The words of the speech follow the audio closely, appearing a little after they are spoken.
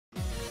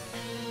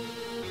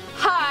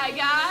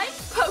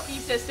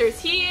Pokesisters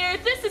here.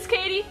 This is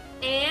Katie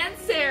and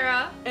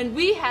Sarah, and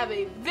we have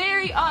a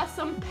very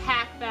awesome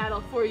pack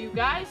battle for you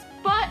guys.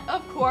 But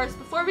of course,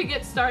 before we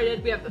get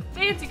started, we have the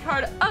fancy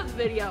card of the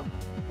video,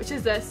 which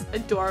is this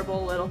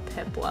adorable little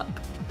Piplup.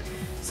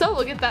 So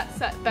we'll get that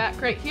set back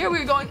right here.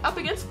 We're going up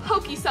against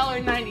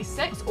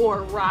PokeSeller96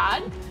 or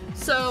Rod.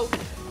 So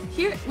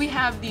here we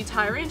have the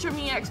Tyrantrum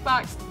EX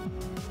Box.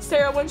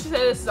 Sarah, wouldn't you say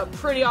this is a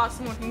pretty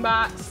awesome looking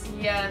box?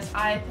 Yes,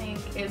 I think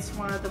it's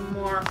one of the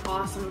more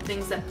awesome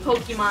things that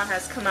Pokemon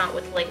has come out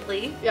with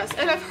lately. Yes,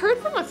 and I've heard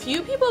from a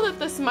few people that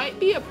this might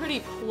be a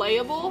pretty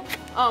playable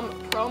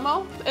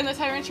promo in the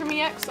Tyrantrum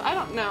EX. I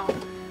don't know.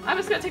 I'm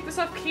just gonna take this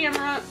off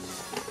camera.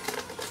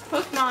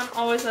 Pokemon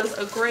always does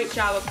a great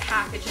job of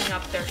packaging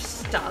up their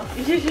stuff.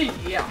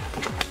 Yeah,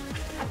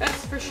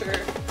 that's for sure.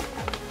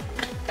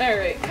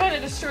 Alright, kind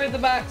of destroyed the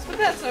box, but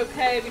that's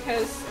okay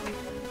because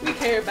we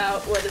care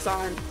about what is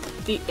on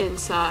the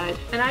inside.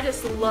 And I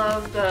just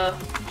love the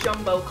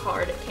jumbo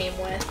card it came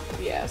with.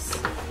 Yes,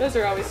 those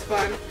are always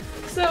fun.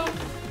 So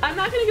I'm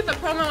not going to get the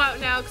promo out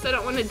now because I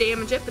don't want to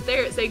damage it, but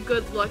there is a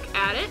good look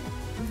at it.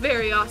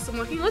 Very awesome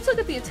looking. Let's look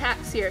at the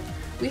attacks here.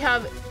 We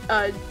have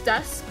a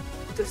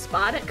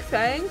Despotic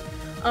Fang.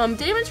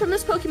 Damage from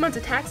this Pokemon's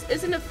attacks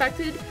isn't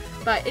affected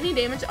by any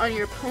damage on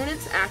your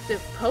opponent's active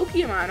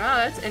Pokemon. Wow,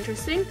 that's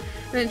interesting.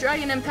 And then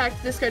Dragon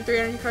Impact, discard 3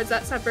 energy cards.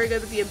 That's not very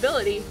good, but the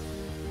ability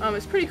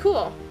is pretty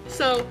cool.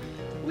 So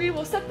we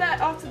will set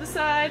that off to the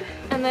side.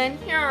 And then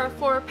here are our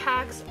 4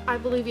 packs. I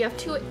believe you have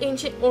 2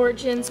 Ancient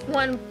Origins,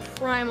 1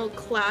 Primal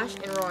Clash,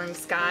 and Roaring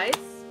Skies.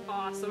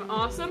 Awesome,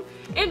 awesome.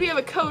 And we have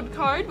a code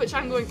card, which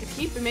I'm going to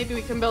keep, and maybe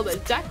we can build a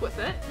deck with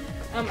it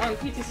on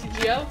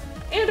PTCGO.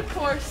 And of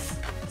course,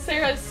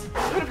 Sarah's,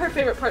 one of her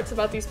favorite parts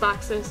about these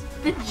boxes,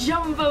 the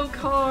jumbo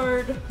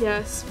card.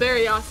 Yes,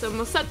 very awesome.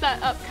 We'll set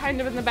that up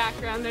kind of in the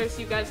background there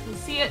so you guys can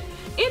see it.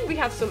 And we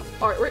have some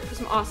artwork for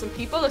some awesome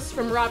people. This is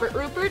from Robert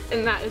Rupert,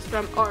 and that is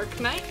from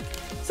Arknight.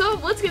 So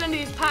let's get into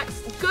these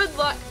packs. Good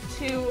luck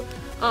to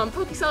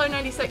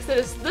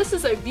PokeSeller96. This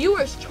is a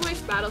viewer's choice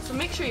battle, so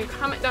make sure you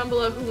comment down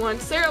below who won.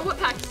 Sarah, what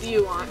packs do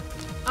you want?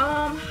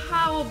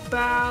 How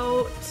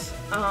about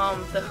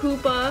the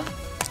Hoopa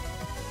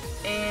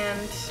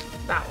and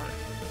that one.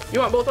 You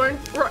want both orange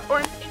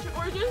Ancient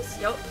Origins?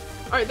 Yep.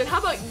 Alright, then how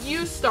about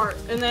you start,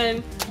 and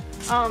then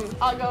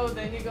I'll go,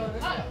 then you go,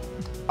 then I'll go.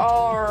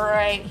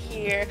 Alright,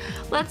 here.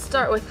 Let's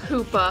start with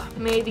Hoopa.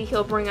 Maybe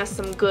he'll bring us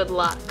some good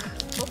luck.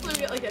 Hopefully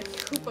we get like a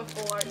Hoopa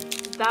full art.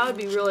 That would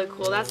be really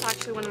cool. That's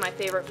actually one of my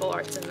favorite full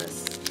arts in this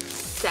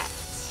set.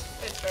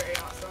 It's very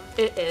awesome.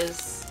 It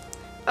is.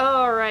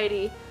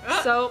 Alrighty.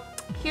 So,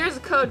 here's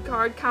a code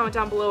card. Comment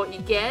down below what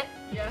you get.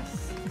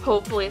 Yes.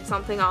 Hopefully it's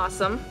something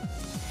awesome.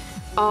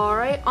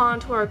 Alright, on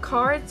to our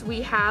cards.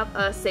 We have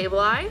a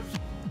Sableye,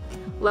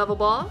 Level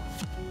Ball,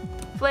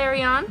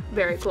 Flareon,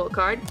 very cool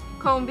card,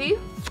 Combee,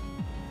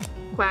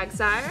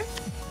 Quagsire,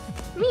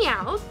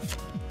 Meowth,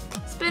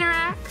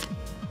 Spinarak,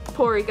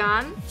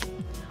 Porygon.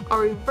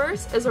 Our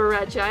reverse is a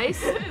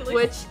Regice,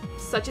 which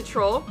such a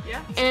troll.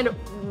 Yeah. And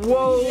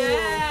whoa,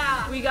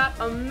 yeah, we got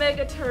a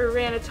Mega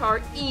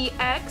Tyranitar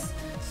EX.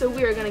 So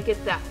we are gonna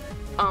get that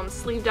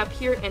sleeved up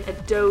here in a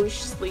Doge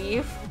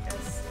sleeve.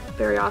 Yes.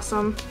 Very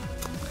awesome.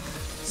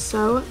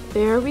 So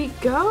there we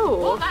go.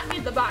 Well, that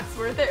made the box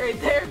worth it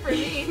right there for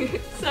me.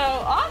 So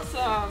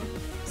awesome.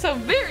 So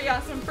very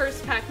awesome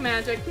first pack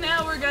magic.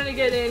 Now we're gonna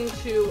get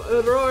into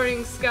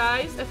Roaring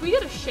Skies. If we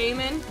get a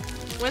Shaman,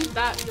 wouldn't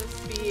that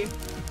just be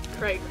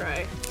cray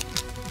cray?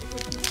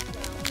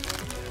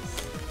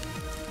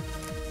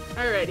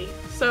 Alrighty,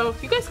 so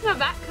if you guys can have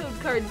that code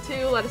card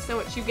too, let us know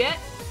what you get.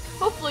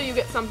 Hopefully you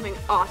get something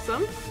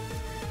awesome.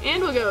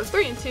 And we'll go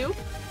 3 and 2.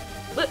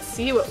 Let's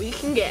see what we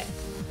can get.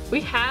 We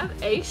have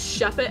a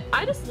Shuppet.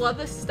 I just love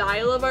this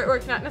style of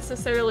artwork, not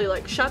necessarily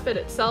like Shuppet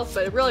itself,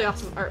 but a really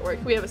awesome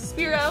artwork. We have a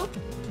Spearow,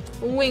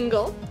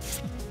 Wingull,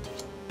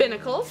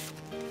 Binnacle,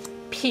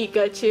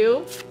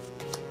 Pikachu,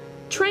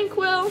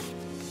 Tranquil,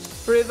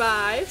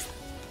 Revive,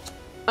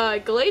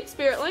 Glade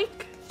Spirit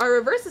Link. Our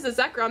reverse is a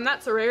Zekrom,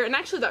 that's a rare, and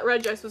actually that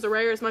Regice was a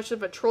rare, as much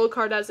of a troll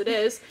card as it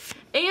is.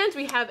 And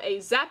we have a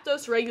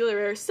Zapdos regular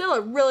rare, still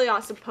a really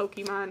awesome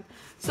Pokemon.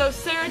 So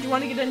Sarah, do you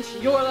want to get into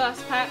your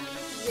last pack?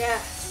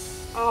 Yes.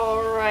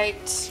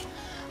 Alright.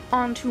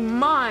 On to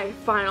my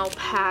final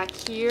pack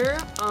here.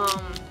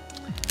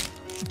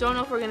 Don't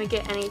know if we're gonna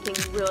get anything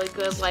really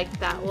good like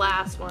that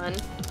last one,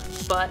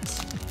 but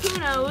who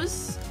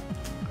knows?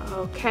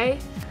 Okay,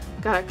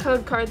 got a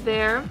code card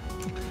there,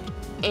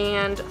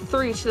 and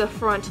 3 to the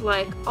front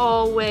like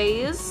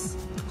always.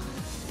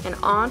 And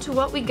on to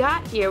what we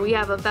got here. We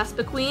have a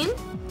Vespiquen,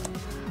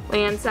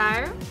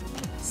 Landsire,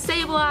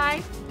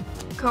 Sableye,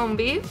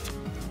 Combee,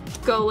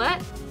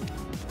 Golett,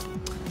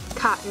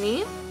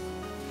 Cottony,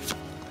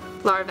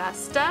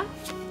 Larvesta,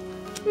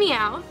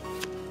 Meowth.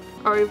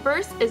 Our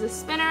reverse is a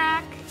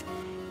Spinarak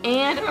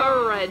and a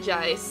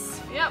Regice.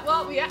 Yeah,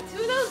 well, we got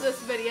 2 of those this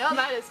video.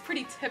 That is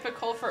pretty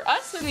typical for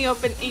us when we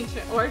open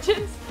Ancient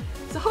Origins.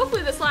 So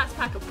hopefully this last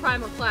pack of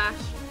Primal Clash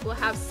we'll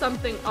have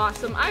something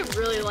awesome. I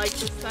really like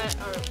this set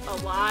a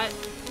lot.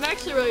 And I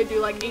actually really do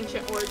like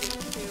Ancient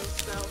Origins too,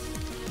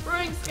 so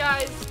Roaring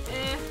Skies,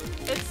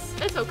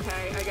 it's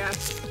okay, I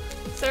guess.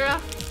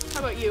 Sarah, how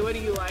about you? What do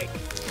you like?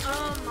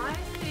 My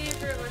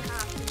favorite would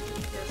have to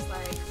be just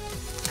like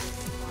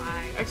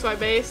XY. XY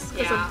base,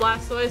 because of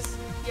Blastoise?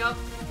 Yep.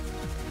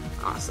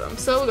 Awesome.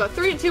 So we'll go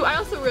 3 and 2. I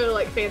also really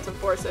like Phantom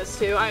Forces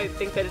too. I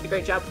think they did a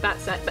great job with that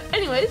set. But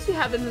anyways, we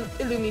have an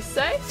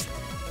Illumise,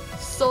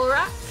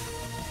 Solrak,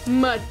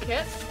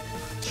 Mudkip,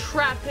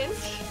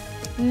 Trapinch,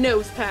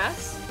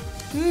 Nosepass,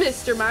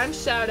 Mr. Mime,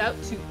 shout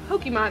out to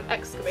Pokemon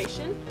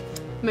Excavation,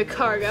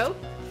 Macargo,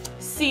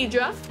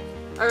 Seadra.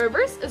 Our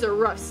reverse is a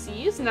Rough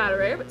Seas, not a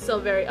rare, but still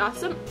very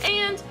awesome.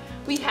 And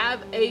we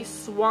have a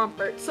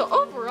Swampert. So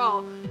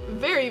overall,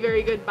 very,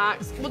 very good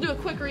box. We'll do a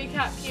quick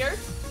recap here.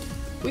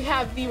 We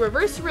have the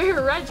reverse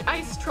rare Reg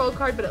Ice Troll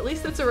card, but at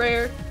least it's a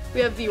rare.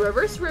 We have the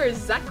reverse rare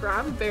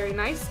Zekrom, very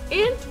nice.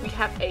 And we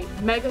have a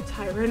Mega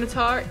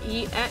Tyranitar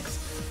EX.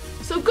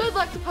 So good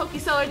luck to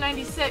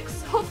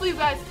PokeSeller96. Hopefully you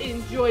guys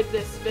enjoyed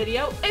this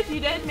video. If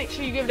you did, make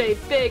sure you give it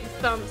a big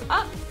thumbs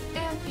up.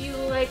 If you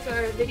like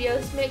our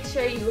videos, make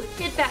sure you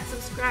hit that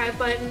subscribe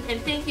button, and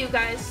thank you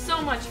guys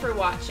so much for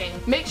watching.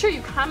 Make sure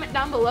you comment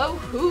down below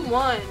who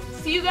won.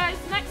 See you guys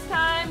next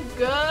time.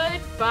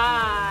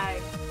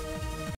 Goodbye.